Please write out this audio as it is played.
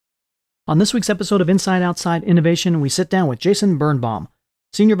On this week's episode of Inside Outside Innovation, we sit down with Jason Birnbaum,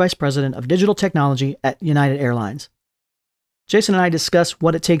 Senior Vice President of Digital Technology at United Airlines. Jason and I discuss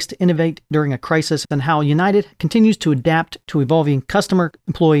what it takes to innovate during a crisis and how United continues to adapt to evolving customer,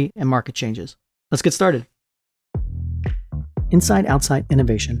 employee, and market changes. Let's get started. Inside Outside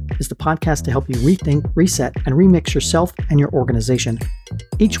Innovation is the podcast to help you rethink, reset, and remix yourself and your organization.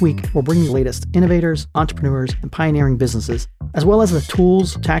 Each week, we'll bring you the latest innovators, entrepreneurs, and pioneering businesses, as well as the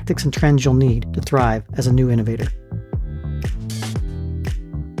tools, tactics, and trends you'll need to thrive as a new innovator.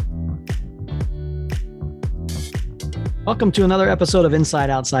 Welcome to another episode of Inside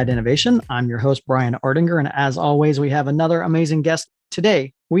Outside Innovation. I'm your host, Brian Ardinger, and as always, we have another amazing guest.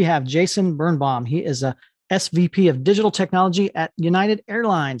 Today, we have Jason Birnbaum. He is a SVP of Digital Technology at United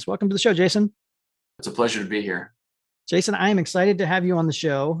Airlines. Welcome to the show, Jason. It's a pleasure to be here. Jason, I am excited to have you on the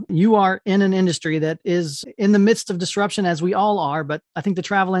show. You are in an industry that is in the midst of disruption, as we all are, but I think the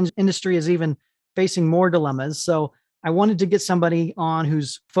travel industry is even facing more dilemmas. So I wanted to get somebody on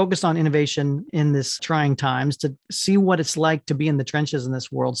who's focused on innovation in this trying times to see what it's like to be in the trenches in this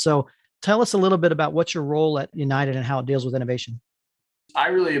world. So tell us a little bit about what's your role at United and how it deals with innovation. I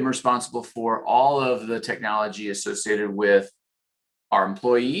really am responsible for all of the technology associated with our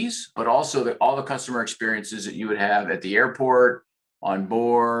employees, but also all the customer experiences that you would have at the airport, on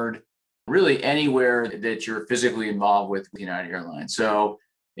board, really anywhere that you're physically involved with United Airlines. So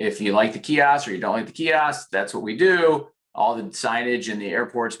if you like the kiosk or you don't like the kiosk, that's what we do. All the signage in the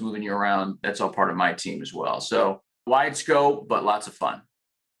airports moving you around, that's all part of my team as well. So wide scope, but lots of fun.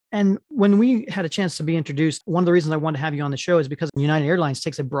 And when we had a chance to be introduced, one of the reasons I wanted to have you on the show is because United Airlines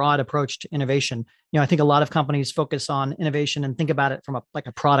takes a broad approach to innovation. I think a lot of companies focus on innovation and think about it from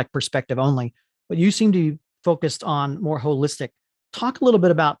a product perspective only, but you seem to be focused on more holistic. Talk a little bit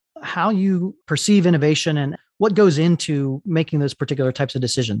about how you perceive innovation and what goes into making those particular types of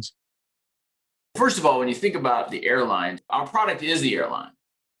decisions. First of all, when you think about the airline, our product is the airline.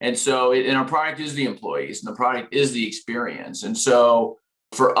 And so, and our product is the employees, and the product is the experience. And so,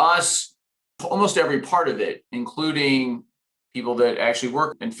 for us, almost every part of it, including people that actually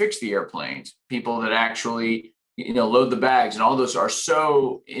work and fix the airplanes, people that actually, load the bags, and all those are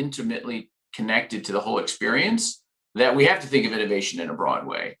so intimately connected to the whole experience that we have to think of innovation in a broad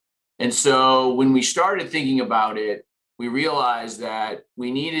way. And so when we started thinking about it, we realized that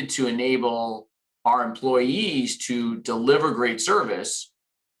we needed to enable our employees to deliver great service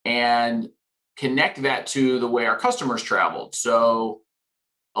and connect that to the way our customers traveled. So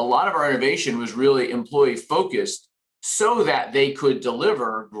a lot of our innovation was really employee focused so that they could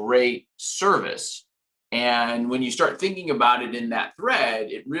deliver great service. And when you start thinking about it in that thread,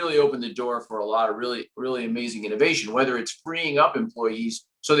 it really opened the door for a lot of really, really amazing innovation, whether it's freeing up employees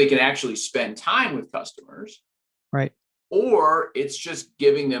so they can actually spend time with customers, right? Or it's just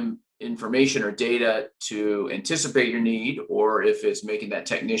giving them information or data to anticipate your need, or if it's making that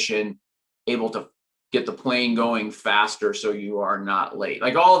technician able to get the plane going faster so you are not late.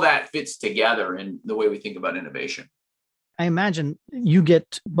 Like all of that fits together in the way we think about innovation. I imagine you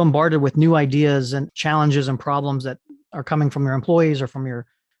get bombarded with new ideas and challenges and problems that are coming from your employees or from your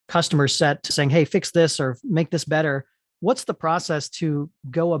customer set saying, hey, fix this or make this better. What's the process to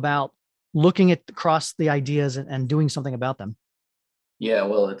go about looking at across the ideas and doing something about them? Yeah,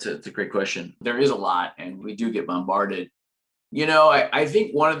 well, it's a great question. There is a lot, and we do get bombarded. I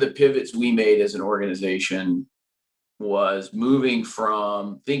think one of the pivots we made as an organization was moving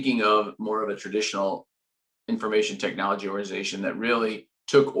from thinking of more of a traditional information technology organization that really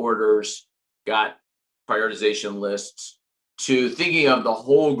took orders, got prioritization lists, to thinking of the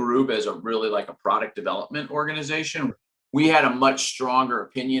whole group as a really like a product development organization. We had a much stronger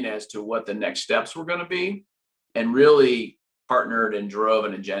opinion as to what the next steps were going to be and really partnered and drove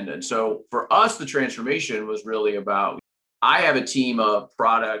an agenda. And so for us, the transformation was really about, I have a team of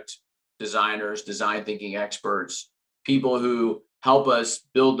product designers, design thinking experts, people who help us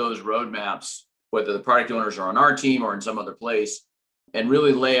build those roadmaps, whether the product owners are on our team or in some other place, and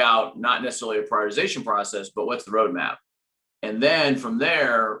really lay out not necessarily a prioritization process, but what's the roadmap. And then from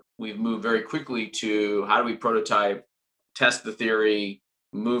there, we've moved very quickly to how do we prototype, test the theory,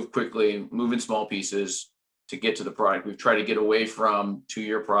 move quickly, move in small pieces to get to the product. We've tried to get away from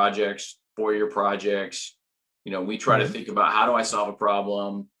 2-year projects, 4-year projects. We try to think about how do I solve a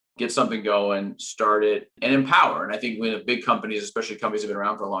problem, get something going, start it, and empower. And I think when big companies, especially companies that have been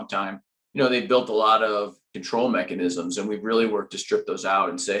around for a long time, they've built a lot of control mechanisms, and we've really worked to strip those out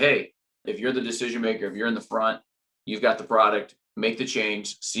and say, hey, if you're the decision maker, if you're in the front, you've got the product, make the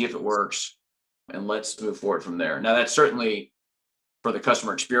change, see if it works, and let's move forward from there. Now, that's certainly for the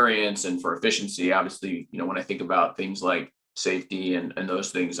customer experience and for efficiency. Obviously, when I think about things like safety and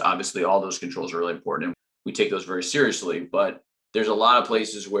those things. Obviously, all those controls are really important. And we take those very seriously, but there's a lot of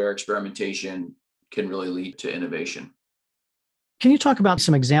places where experimentation can really lead to innovation. Can you talk about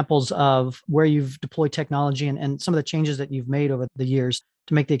some examples of where you've deployed technology and some of the changes that you've made over the years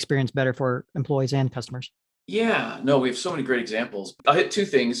to make the experience better for employees and customers? Yeah, no, we have so many great examples. I'll hit two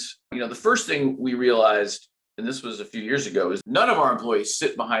things. The first thing we realized, and this was a few years ago, is none of our employees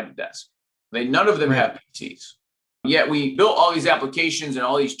sit behind a desk. None of them Right. have PCs. Yet we built all these applications and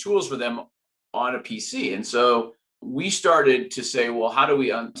all these tools for them on a PC. And so we started to say, well, how do we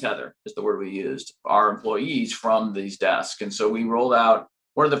untether, is the word we used, our employees from these desks? And so we rolled out,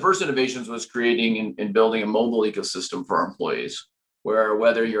 one of the first innovations was creating and building a mobile ecosystem for our employees, where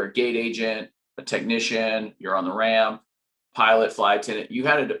whether you're a gate agent, a technician, you're on the ramp, pilot, flight attendant, you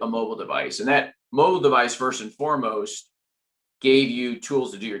had a mobile device. And that mobile device, first and foremost, gave you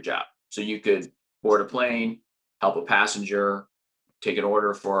tools to do your job. So you could board a plane, help a passenger, take an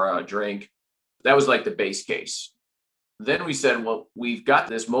order for a drink. That was like the base case. Then we said, well, we've got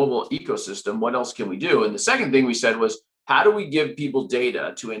this mobile ecosystem. What else can we do? And the second thing we said was, how do we give people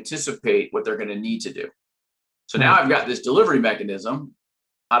data to anticipate what they're going to need to do? So now I've got this delivery mechanism.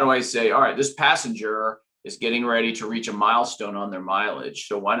 How do I say, all right, this passenger is getting ready to reach a milestone on their mileage,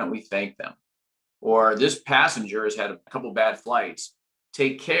 so why don't we thank them? Or this passenger has had a couple bad flights.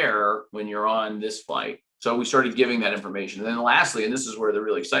 Take care when you're on this flight. So we started giving that information. And then lastly, and this is where the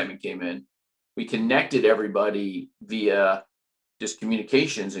real excitement came in, we connected everybody via just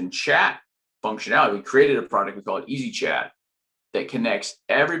communications and chat functionality. We created a product, we call it Easy Chat, that connects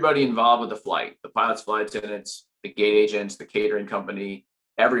everybody involved with the flight, the pilots, flight attendants, the gate agents, the catering company,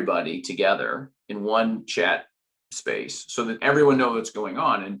 everybody together in one chat space so that everyone knows what's going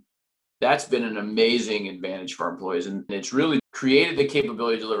on. And that's been an amazing advantage for our employees. And it's really created the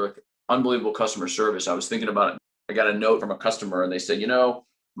capability to deliver unbelievable customer service. I was thinking about it. I got a note from a customer and they said,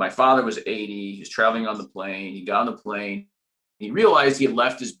 my father was 80. He's traveling on the plane. He got on the plane. He realized he had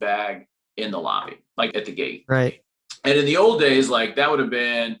left his bag in the lobby, like at the gate. Right. And in the old days, like that would have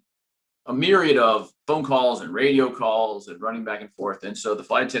been a myriad of phone calls and radio calls and running back and forth. And so the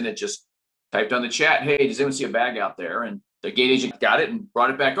flight attendant just typed on the chat, hey, does anyone see a bag out there? And the gate agent got it and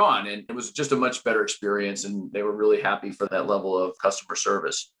brought it back on. And it was just a much better experience. And they were really happy for that level of customer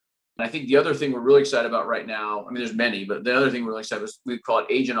service. And I think the other thing we're really excited about right now, I mean, there's many, but the other thing we're really excited about is we call it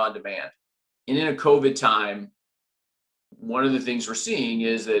agent on demand. And in a COVID time, one of the things we're seeing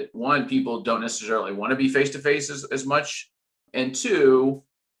is that one, people don't necessarily want to be face-to-face as much. And two,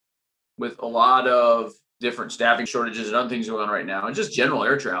 with a lot of different staffing shortages and other things going on right now, and just general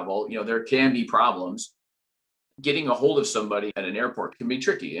air travel, there can be problems. Getting a hold of somebody at an airport can be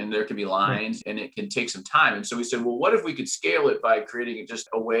tricky, and there can be lines and it can take some time. And so we said, well, what if we could scale it by creating just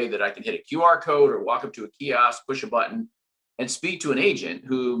a way that I can hit a QR code or walk up to a kiosk, push a button, and speak to an agent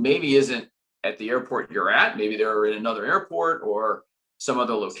who maybe isn't at the airport you're at. Maybe they're in another airport or some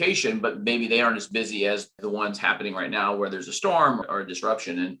other location, but maybe they aren't as busy as the ones happening right now where there's a storm or a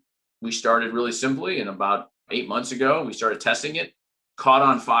disruption. And we started really simply, and about 8 months ago, we started testing it, caught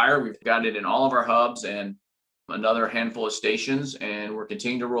on fire. We've got it in all of our hubs and another handful of stations, and we're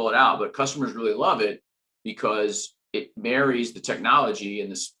continuing to roll it out. But customers really love it because it marries the technology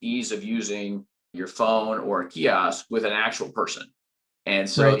and the ease of using your phone or a kiosk with an actual person. And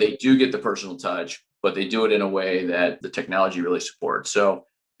so they do get the personal touch, but they do it in a way that the technology really supports. So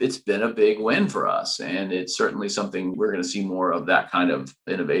it's been a big win for us. And it's certainly something we're going to see more of, that kind of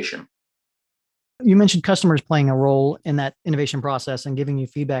innovation. You mentioned customers playing a role in that innovation process and giving you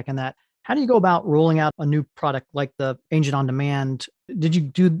feedback on that. How do you go about rolling out a new product like the Agent on Demand? Did you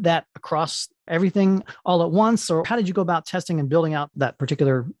do that across everything all at once? Or how did you go about testing and building out that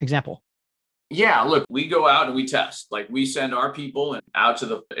particular example? Yeah, look, we go out and we test. Like we send our people out to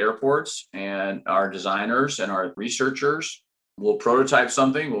the airports, and our designers and our researchers will prototype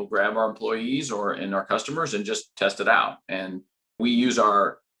something. We'll grab our employees and our customers and just test it out. And we use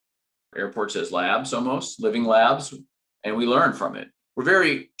our airports as labs, almost living labs, and we learn from it. We're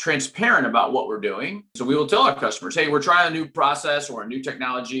very transparent about what we're doing. So we will tell our customers, hey, we're trying a new process or a new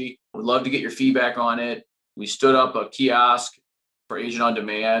technology. We'd love to get your feedback on it. We stood up a kiosk for Agent on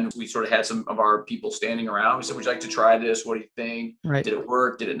Demand. We sort of had some of our people standing around. We said, would you like to try this? What do you think? Right. Did it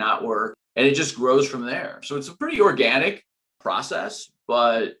work? Did it not work? And it just grows from there. So it's a pretty organic process,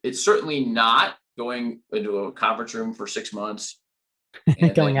 but it's certainly not going into a conference room for 6 months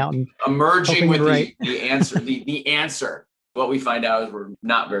and Going out and emerging with right. the answer. The answer. What we find out is we're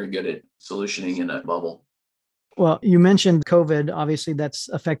not very good at solutioning in a bubble. Well, you mentioned COVID. Obviously, that's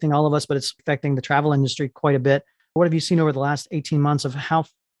affecting all of us, but it's affecting the travel industry quite a bit. What have you seen over the last 18 months of how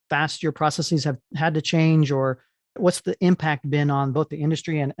fast your processes have had to change, or What's the impact been on both the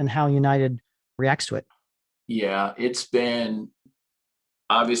industry and how United reacts to it? Yeah, it's been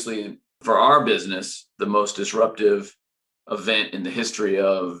obviously for our business, the most disruptive event in the history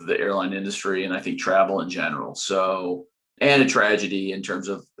of the airline industry and I think travel in general. So, and a tragedy in terms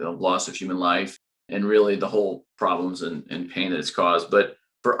of the loss of human life and really the whole problems and pain that it's caused. But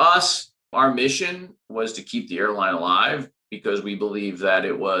for us, our mission was to keep the airline alive because we believe that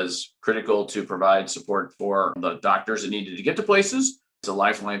it was critical to provide support for the doctors that needed to get to places. It's a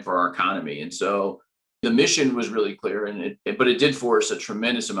lifeline for our economy. And so the mission was really clear, but it did force a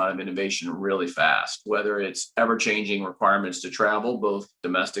tremendous amount of innovation really fast, whether it's ever changing requirements to travel, both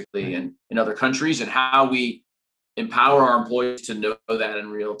domestically and in other countries, and how we empower our employees to know that in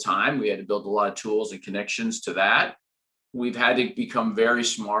real time. We had to build a lot of tools and connections to that. We've had to become very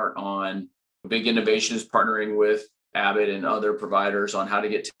smart on big innovations, partnering with Abbott and other providers on how to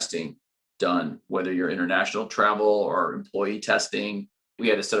get testing done, whether you're international travel or employee testing. We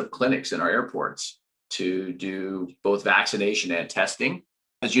had to set up clinics in our airports to do both vaccination and testing.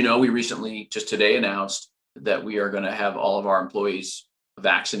 As you know, we recently just today announced that we are going to have all of our employees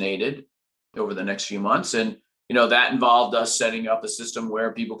vaccinated over the next few months. And, that involved us setting up a system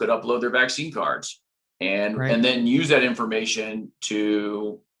where people could upload their vaccine cards and then use that information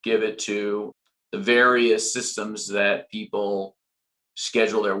to give it to the various systems that people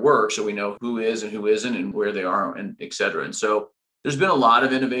schedule their work. So we know who is and who isn't and where they are and et cetera. And so there's been a lot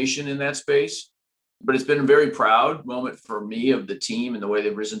of innovation in that space. But it's been a very proud moment for me of the team and the way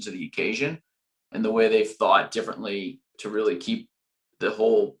they've risen to the occasion and the way they've thought differently to really keep the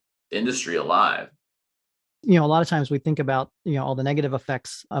whole industry alive. A lot of times we think about, all the negative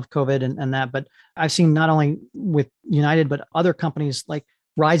effects of COVID and that, but I've seen not only with United, but other companies like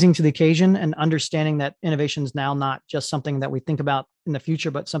rising to the occasion and understanding that innovation is now not just something that we think about in the future,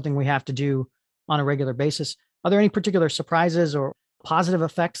 but something we have to do on a regular basis. Are there any particular surprises or positive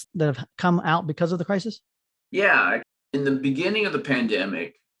effects that have come out because of the crisis? Yeah. In the beginning of the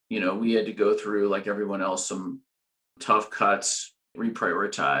pandemic, we had to go through, like everyone else, some tough cuts,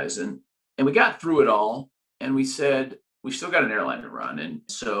 reprioritize, and we got through it all. And we said, we still got an airline to run. And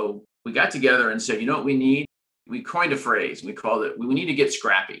so we got together and said, you know what we need? We coined a phrase. We called it, we need to get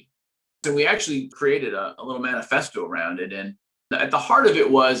scrappy. So we actually created a little manifesto around it. And at the heart of it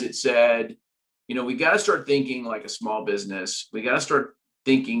was, it said, we got to start thinking like a small business. We got to start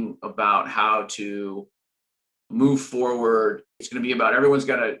thinking about how to move forward. It's going to be about everyone's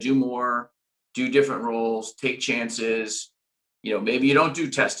got to do more, do different roles, take chances. Maybe you don't do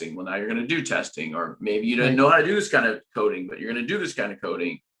testing. Well, now you're going to do testing, or maybe you didn't know how to do this kind of coding, but you're going to do this kind of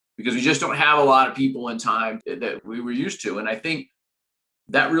coding because we just don't have a lot of people in time that we were used to. And I think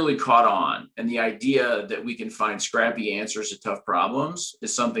that really caught on. And the idea that we can find scrappy answers to tough problems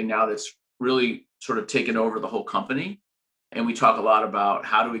is something now that's really sort of taken over the whole company. And we talk a lot about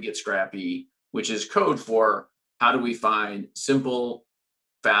how do we get scrappy, which is code for how do we find simple,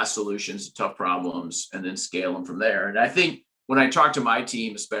 fast solutions to tough problems and then scale them from there. And I think when I talk to my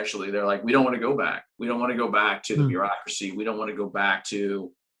team, especially, they're like, we don't want to go back. We don't want to go back to the bureaucracy. We don't want to go back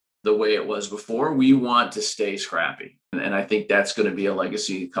to the way it was before. We want to stay scrappy. And I think that's going to be a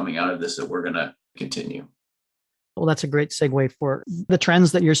legacy coming out of this that we're going to continue. Well, that's a great segue for the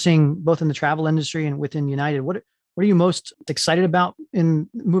trends that you're seeing both in the travel industry and within United. What are you most excited about in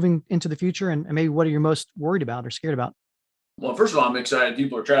moving into the future? And maybe what are you most worried about or scared about? Well, first of all, I'm excited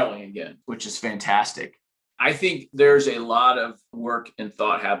people are traveling again, which is fantastic. I think there's a lot of work and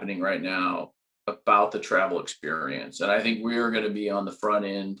thought happening right now about the travel experience. And I think we're going to be on the front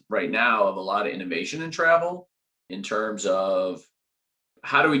end right now of a lot of innovation in travel in terms of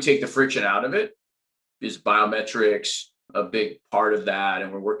how do we take the friction out of it? Is biometrics a big part of that?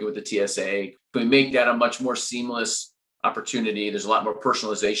 And we're working with the TSA. Can we make that a much more seamless opportunity? There's a lot more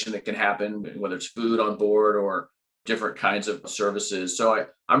personalization that can happen, whether it's food on board or different kinds of services. So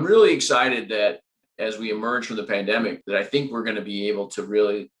I'm really excited that as we emerge from the pandemic, that I think we're going to be able to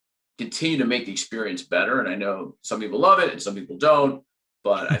really continue to make the experience better. And I know some people love it and some people don't,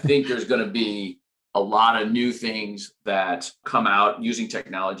 but I think there's going to be a lot of new things that come out using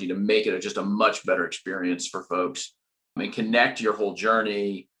technology to make it just a much better experience for folks. I mean, connect your whole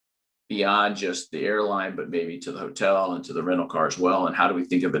journey beyond just the airline, but maybe to the hotel and to the rental car as well. And how do we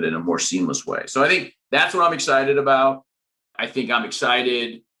think of it in a more seamless way? So I think that's what I'm excited about. I think I'm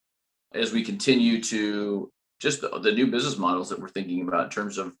excited as we continue to just the new business models that we're thinking about in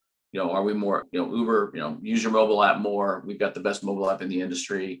terms of, are we more, Uber, use your mobile app more. We've got the best mobile app in the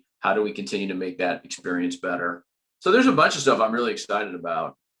industry. How do we continue to make that experience better? So there's a bunch of stuff I'm really excited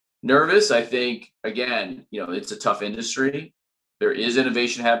about. Nervous, I think, again, it's a tough industry. There is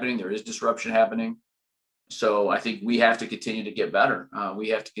innovation happening. There is disruption happening. So I think we have to continue to get better. We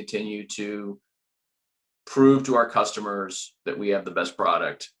have to continue to prove to our customers that we have the best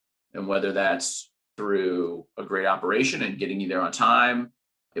product. And whether that's through a great operation and getting you there on time,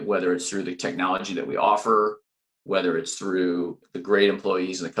 whether it's through the technology that we offer, whether it's through the great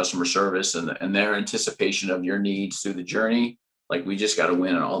employees and the customer service and their anticipation of your needs through the journey, like we just got to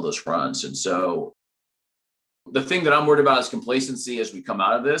win on all those fronts. And so the thing that I'm worried about is complacency as we come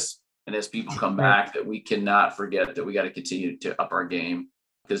out of this. And as people come back, that we cannot forget that we got to continue to up our game,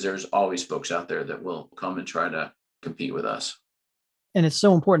 because there's always folks out there that will come and try to compete with us. And it's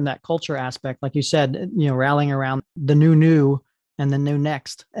so important, that culture aspect, like you said, rallying around the new and the new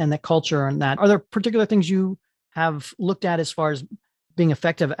next, and the culture and that. Are there particular things you have looked at as far as being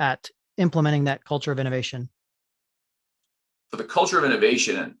effective at implementing that culture of innovation? For the culture of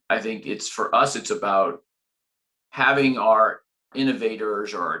innovation, I think for us, it's about having our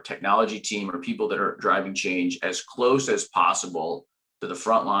innovators or our technology team or people that are driving change as close as possible to the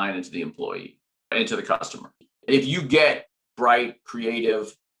front line and to the employee and to the customer. If you get bright,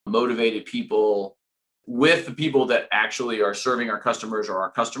 creative, motivated people with the people that actually are serving our customers or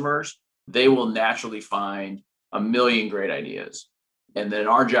our customers, they will naturally find a million great ideas. And then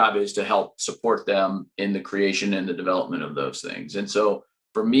our job is to help support them in the creation and the development of those things. And so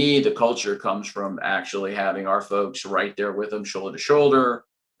for me, the culture comes from actually having our folks right there with them, shoulder to shoulder,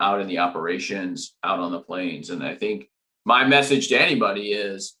 out in the operations, out on the planes. And I think my message to anybody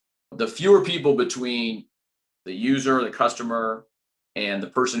is the fewer people between the user, the customer, and the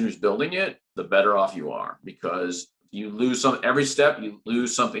person who's building it, the better off you are, because you lose every step, you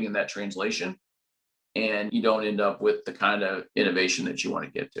lose something in that translation, and you don't end up with the kind of innovation that you want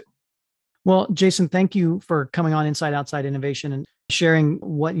to get to. Well, Jason, thank you for coming on Inside Outside Innovation and sharing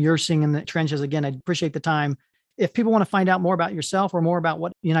what you're seeing in the trenches. Again, I appreciate the time. If people want to find out more about yourself or more about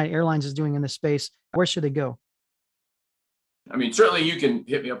what United Airlines is doing in this space, where should they go? I mean, certainly you can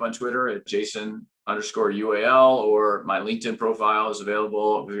hit me up on Twitter at Jason_UAL, or my LinkedIn profile is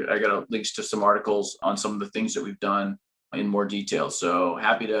available. I got links to some articles on some of the things that we've done in more detail. So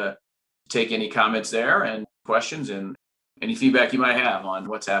happy to take any comments there and questions and any feedback you might have on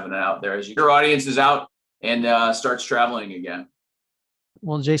what's happening out there as your audience is out and starts traveling again.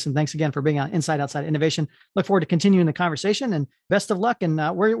 Well, Jason, thanks again for being on Inside Outside Innovation. Look forward to continuing the conversation, and best of luck. And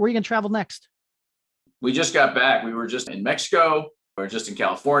where are you going to travel next? We just got back. We were just in Mexico. We were just in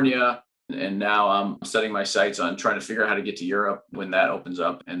California. And now I'm setting my sights on trying to figure out how to get to Europe when that opens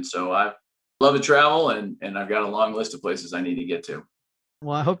up. And so I love to travel, and I've got a long list of places I need to get to.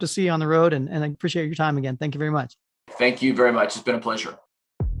 Well, I hope to see you on the road, and I appreciate your time again. Thank you very much. Thank you very much. It's been a pleasure.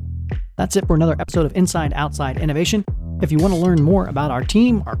 That's it for another episode of Inside Outside Innovation. If you want to learn more about our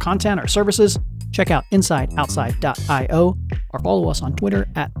team, our content, our services, check out insideoutside.io or follow us on Twitter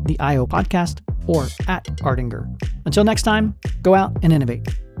at the IO Podcast or at Ardinger. Until next time, go out and innovate.